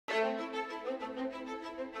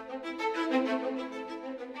Hi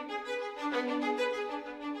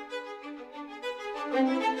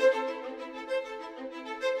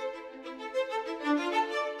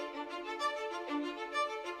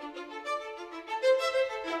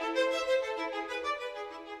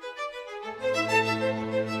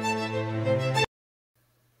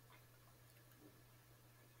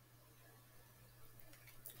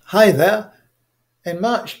there. In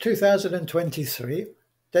March 2023,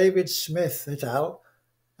 David Smith et al.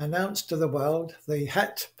 Announced to the world the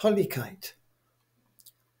hat Polykite.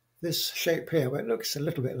 This shape here, where it looks a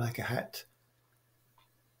little bit like a hat.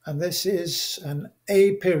 And this is an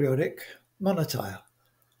aperiodic monotile.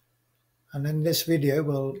 And in this video,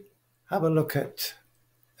 we'll have a look at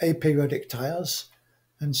aperiodic tiles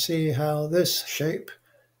and see how this shape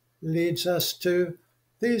leads us to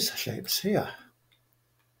these shapes here.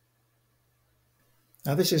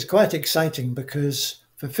 Now this is quite exciting because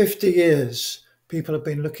for 50 years people have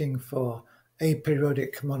been looking for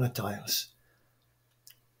aperiodic monotiles.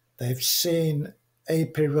 They've seen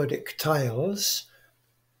aperiodic tiles,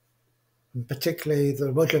 and particularly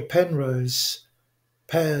the Roger Penrose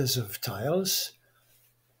pairs of tiles.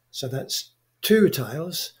 So that's 2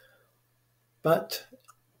 tiles, but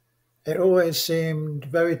it always seemed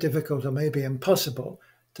very difficult or maybe impossible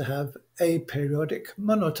to have aperiodic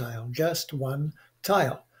monotile, just 1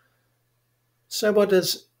 tile. So what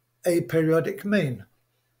does aperiodic mean?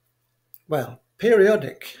 Well,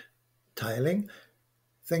 periodic tiling,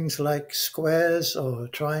 things like squares or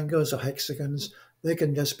triangles or hexagons, they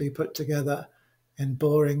can just be put together in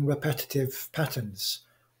boring repetitive patterns.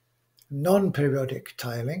 Non-periodic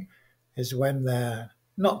tiling is when they're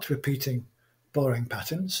not repeating boring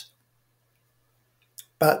patterns.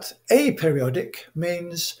 But aperiodic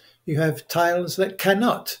means you have tiles that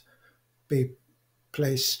cannot be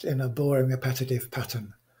placed in a boring repetitive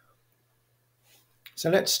pattern. So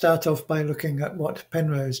let's start off by looking at what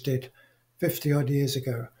Penrose did 50 odd years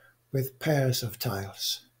ago with pairs of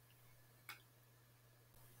tiles.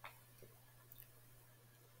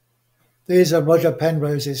 These are Roger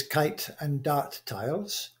Penrose's kite and dart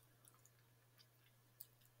tiles,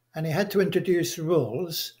 and he had to introduce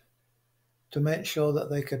rules to make sure that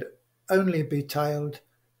they could only be tiled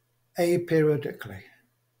aperiodically.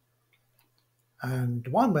 And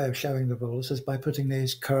one way of showing the rules is by putting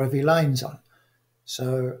these curvy lines on.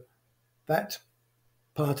 So that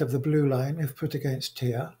part of the blue line, if put against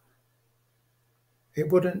here, it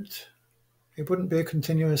wouldn't be a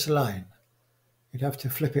continuous line. You'd have to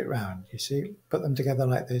flip it round, you see, put them together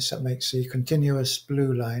like this. That makes a continuous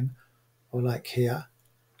blue line, or like here,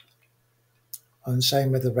 and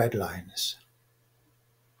same with the red lines.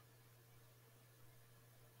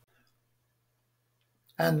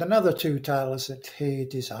 And another 2 tiles that he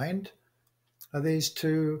designed are these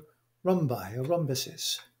 2 rhombi or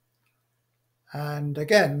rhombuses. And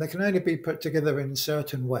again, they can only be put together in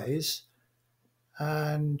certain ways.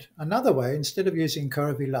 And another way, instead of using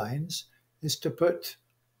curvy lines, is to put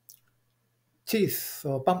teeth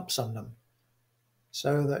or bumps on them,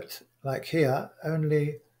 so that, like here,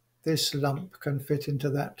 only this lump can fit into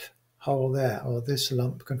that hole there, or this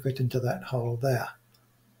lump can fit into that hole there.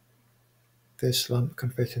 This lump can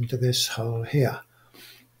fit into this hole here.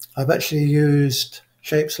 I've actually used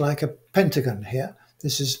shapes like a pentagon here.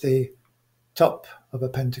 This is the top of a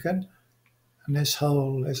pentagon, and this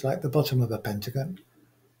hole is like the bottom of a pentagon,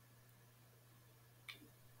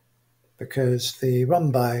 because the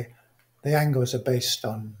rhombi, the angles are based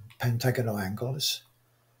on pentagonal angles.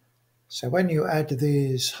 So when you add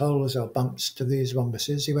these holes or bumps to these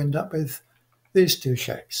rhombuses, you end up with these 2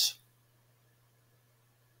 shapes.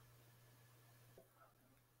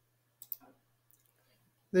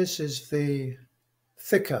 This is the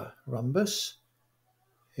thicker rhombus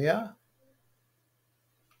here,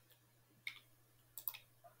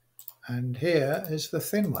 and here is the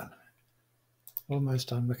thin one,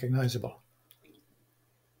 almost unrecognizable.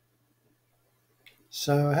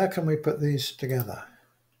 So how can we put these together?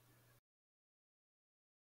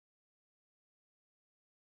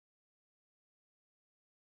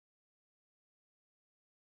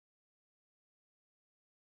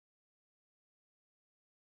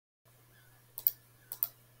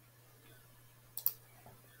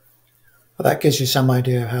 Well, that gives you some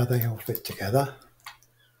idea of how they all fit together.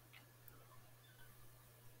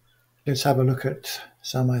 Let's have a look at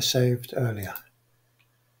some I saved earlier.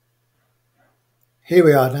 Here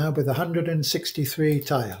we are now with 163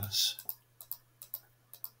 tiles.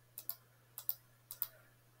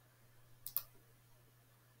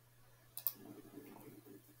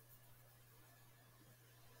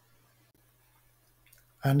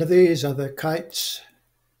 And these are the kites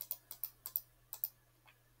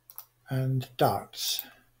and darts.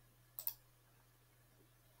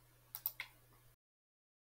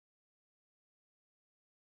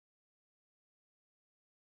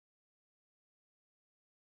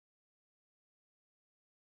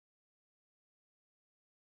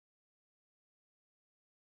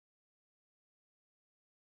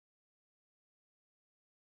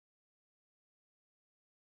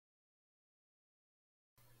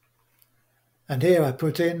 And here I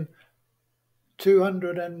put in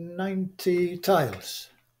 290 tiles.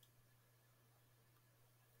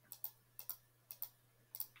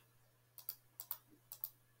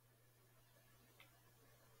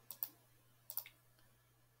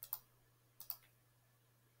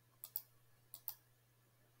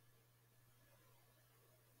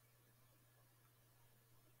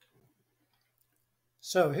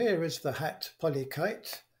 So here is the hat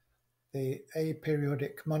Polykite, the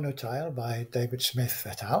Aperiodic Monotile by David Smith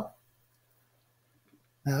et al.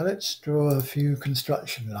 Now let's draw a few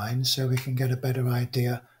construction lines so we can get a better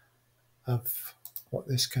idea of what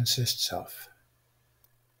this consists of.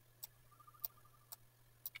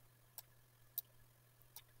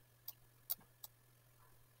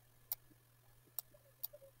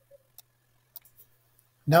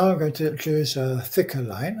 Now I'm going to choose a thicker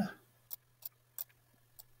line.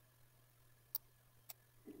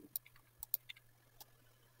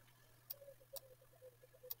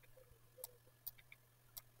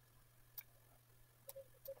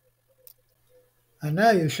 And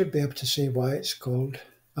now you should be able to see why it's called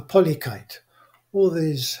a polykite. All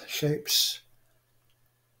these shapes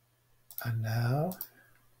are now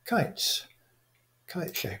kites,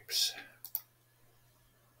 kite shapes.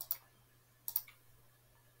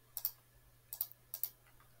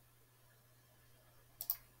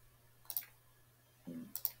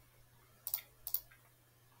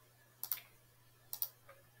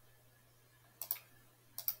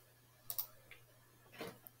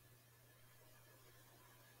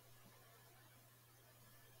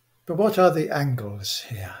 But what are the angles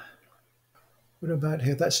here? What about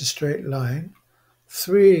here? That's a straight line.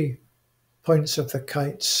 3 points of the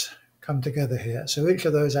kites come together here. So each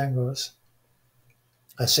of those angles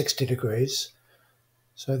are 60 degrees.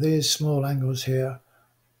 So these small angles here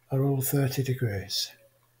are all 30 degrees.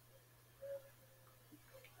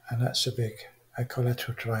 And that's a big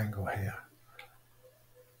equilateral triangle here.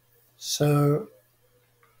 So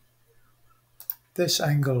this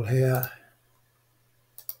angle here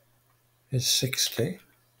is 60.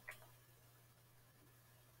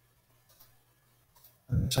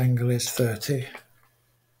 And this angle is 30.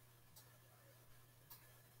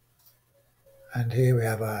 And here we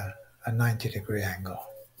have a 90-degree angle.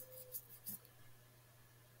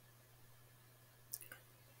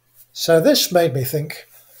 So this made me think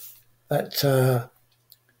that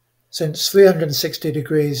since 360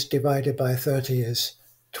 degrees divided by 30 is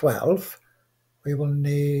 12, we will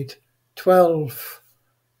need 12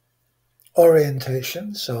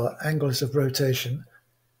 orientations or angles of rotation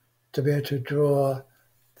to be able to draw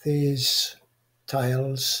these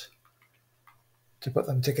tiles, to put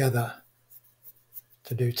them together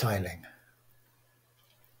to do tiling.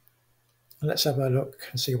 Let's have a look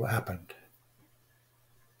and see what happened.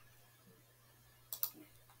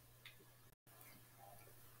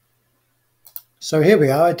 So here we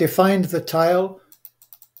are. I defined the tile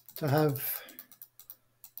to have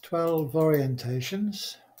 12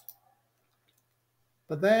 orientations.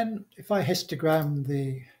 But then if I histogram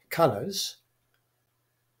the colours,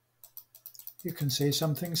 you can see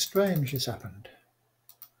something strange has happened.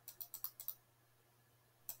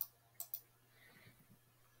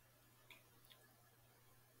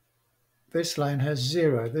 This line has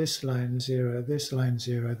 0, this line 0, this line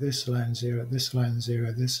 0, this line 0, this line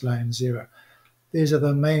 0, this line 0. These are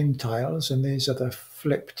the main tiles and these are the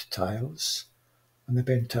flipped tiles, and they've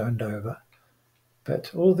been turned over.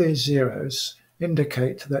 But all these zeros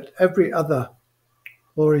indicate that every other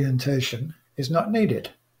orientation is not needed.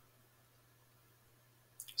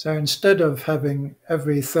 So instead of having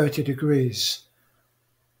every 30 degrees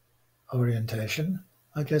orientation,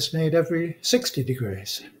 I just need every 60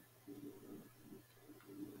 degrees.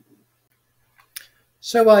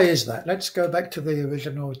 So why is that? Let's go back to the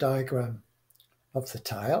original diagram of the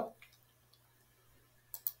tile.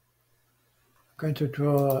 I'm going to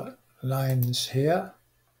draw lines here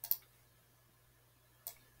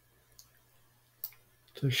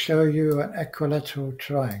to show you an equilateral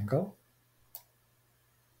triangle.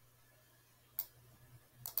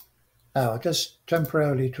 Now I'll just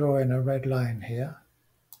temporarily draw in a red line here.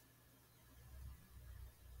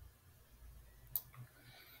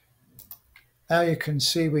 Now you can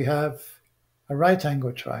see we have a right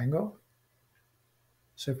angle triangle.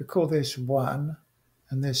 So if we call this 1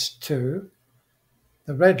 and this 2,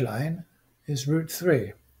 the red line is root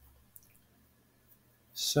 3.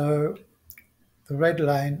 So the red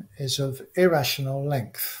line is of irrational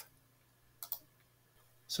length.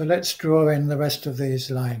 So let's draw in the rest of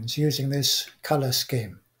these lines using this colour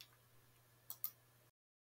scheme.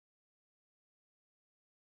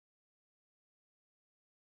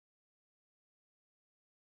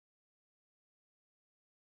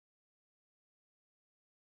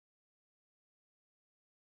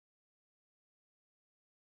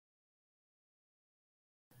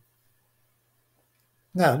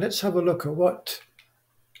 Now let's have a look at what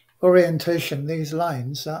orientation these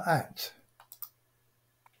lines are at.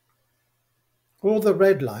 All the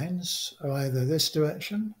red lines are either this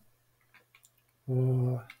direction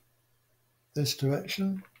or this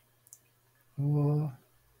direction or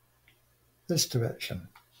this direction.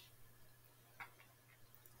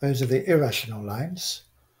 Those are the irrational lines.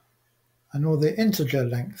 And all the integer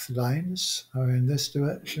length lines are in this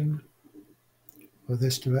direction or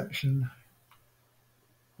this direction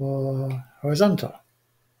or horizontal.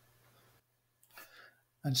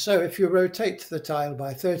 And so if you rotate the tile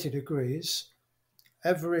by 30 degrees,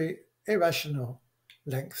 every irrational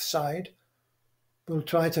length side will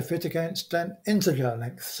try to fit against an integer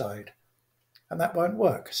length side, and that won't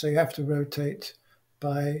work. So you have to rotate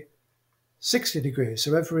by 60 degrees.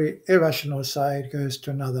 So every irrational side goes to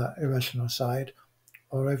another irrational side,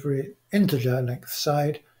 or every integer length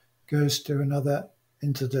side goes to another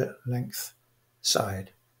integer length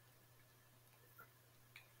side.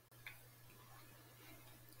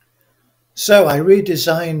 So I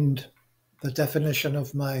redesigned the definition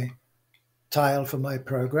of my tile for my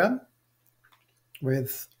program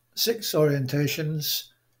with 6 orientations,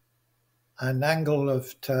 an angle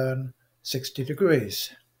of turn 60 degrees.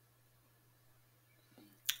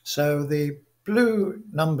 So the blue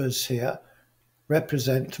numbers here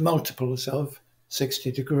represent multiples of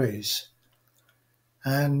 60 degrees.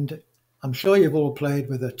 And I'm sure you've all played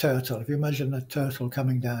with a turtle. If you imagine a turtle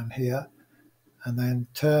coming down here and then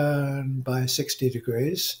turn by 60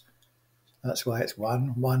 degrees, that's why it's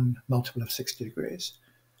one multiple of 60 degrees.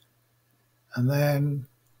 And then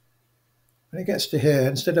when it gets to here,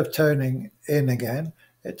 instead of turning in again,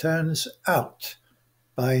 it turns out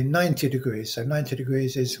by 90 degrees. So 90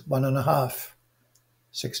 degrees is 1.5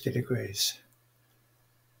 60 degrees.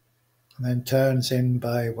 And then turns in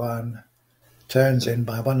by 1, turns in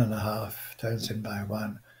by 1.5, turns in by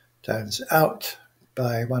 1, turns out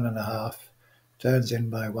by 1.5, turns in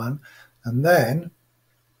by 1. And then,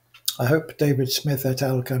 I hope David Smith et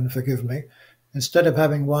al. Can forgive me, instead of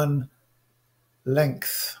having one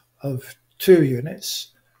length of 2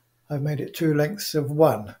 units, I've made it 2 lengths of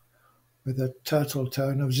 1 with a turtle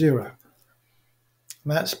tone of 0.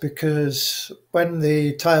 And that's because when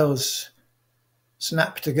the tiles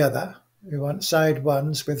snap together, we want side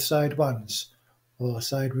 1s with side 1s, or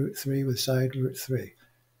side root 3 with side root 3.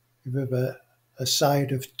 If we have a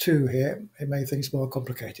side of 2 here, it makes things more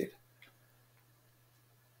complicated.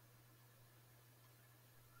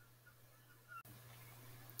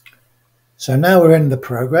 So now we're in the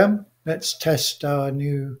program. Let's test our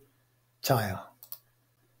new tile.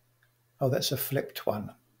 Oh, that's a flipped one.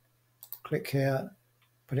 Click here,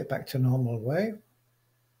 put it back to normal way.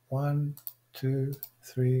 1, 2,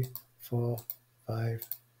 3, 4, 5,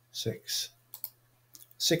 6.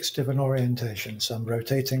 6 different orientations. So I'm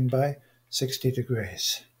rotating by 60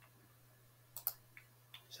 degrees.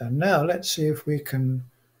 So now let's see if we can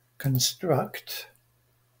construct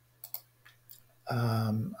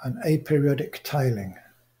an aperiodic tiling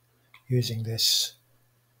using this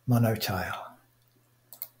monotile.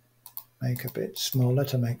 Make a bit smaller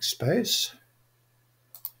to make space.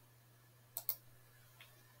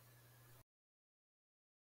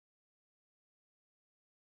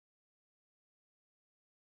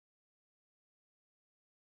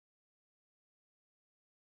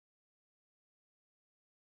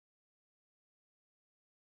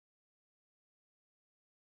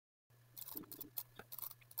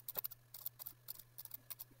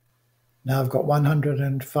 Now I've got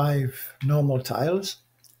 105 normal tiles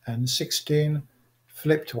and 16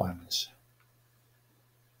 flipped ones.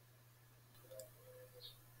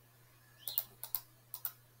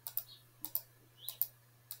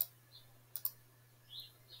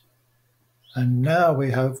 And now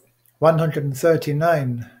we have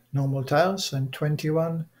 139 normal tiles and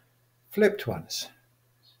 21 flipped ones.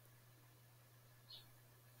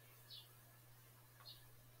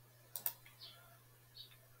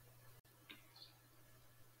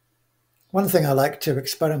 One thing I like to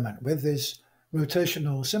experiment with is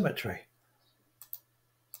rotational symmetry.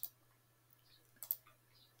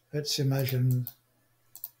 let's imagine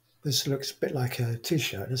this looks a bit like a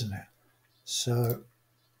t-shirt, doesn't it? So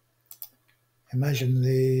imagine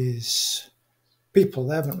these people,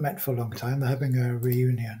 they haven't met for a long time, they're having a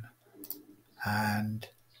reunion, and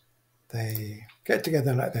they get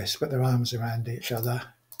together like this, put their arms around each other.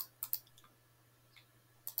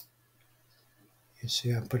 You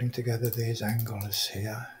see I'm putting together these angles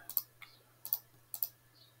here.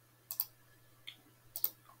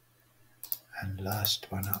 And last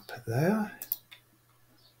one up there.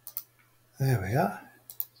 There we are.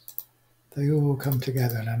 They all come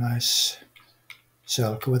together in a nice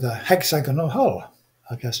circle with a hexagonal hole.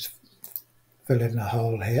 I'll just fill in a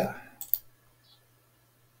hole here.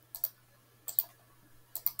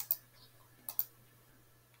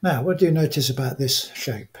 Now, what do you notice about this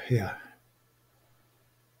shape here?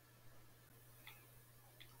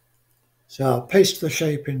 So I'll paste the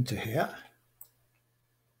shape into here.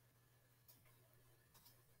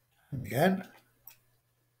 And again.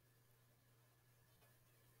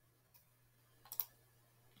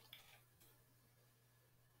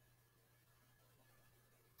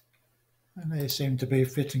 And they seem to be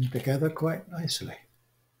fitting together quite nicely.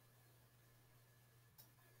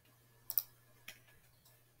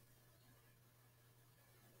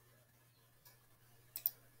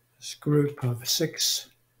 This group of 6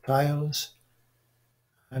 tiles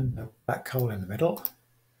and a black hole in the middle.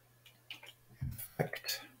 In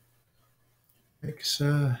fact, makes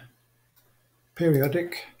a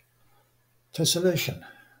periodic tessellation.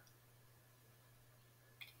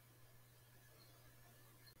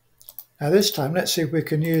 Now this time, let's see if we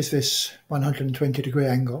can use this 120-degree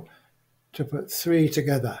angle to put 3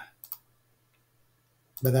 together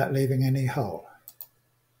without leaving any hole.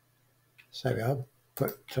 So I'll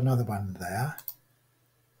put another one there,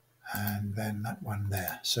 and then that one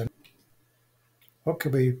there. So what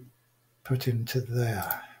could we put into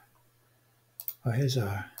there? Well, here's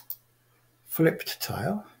a flipped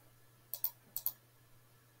tile.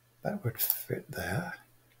 That would fit there.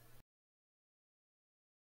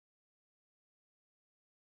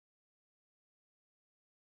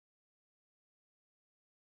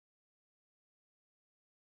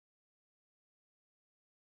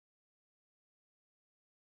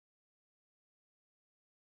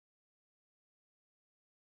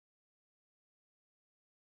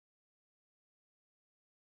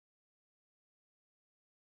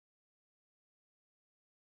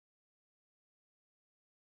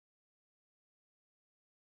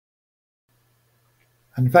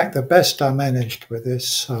 In fact, the best I managed with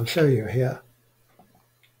this, I'll show you here,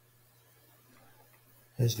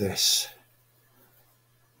 is this.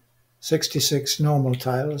 66 normal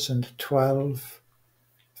tiles and 12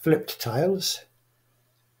 flipped tiles,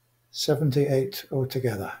 78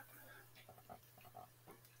 altogether.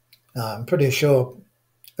 Now, I'm pretty sure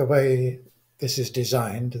the way this is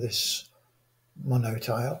designed, this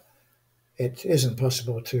monotile, it isn't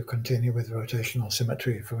possible to continue with rotational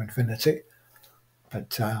symmetry for infinity, but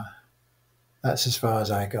that's as far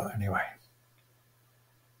as I got anyway.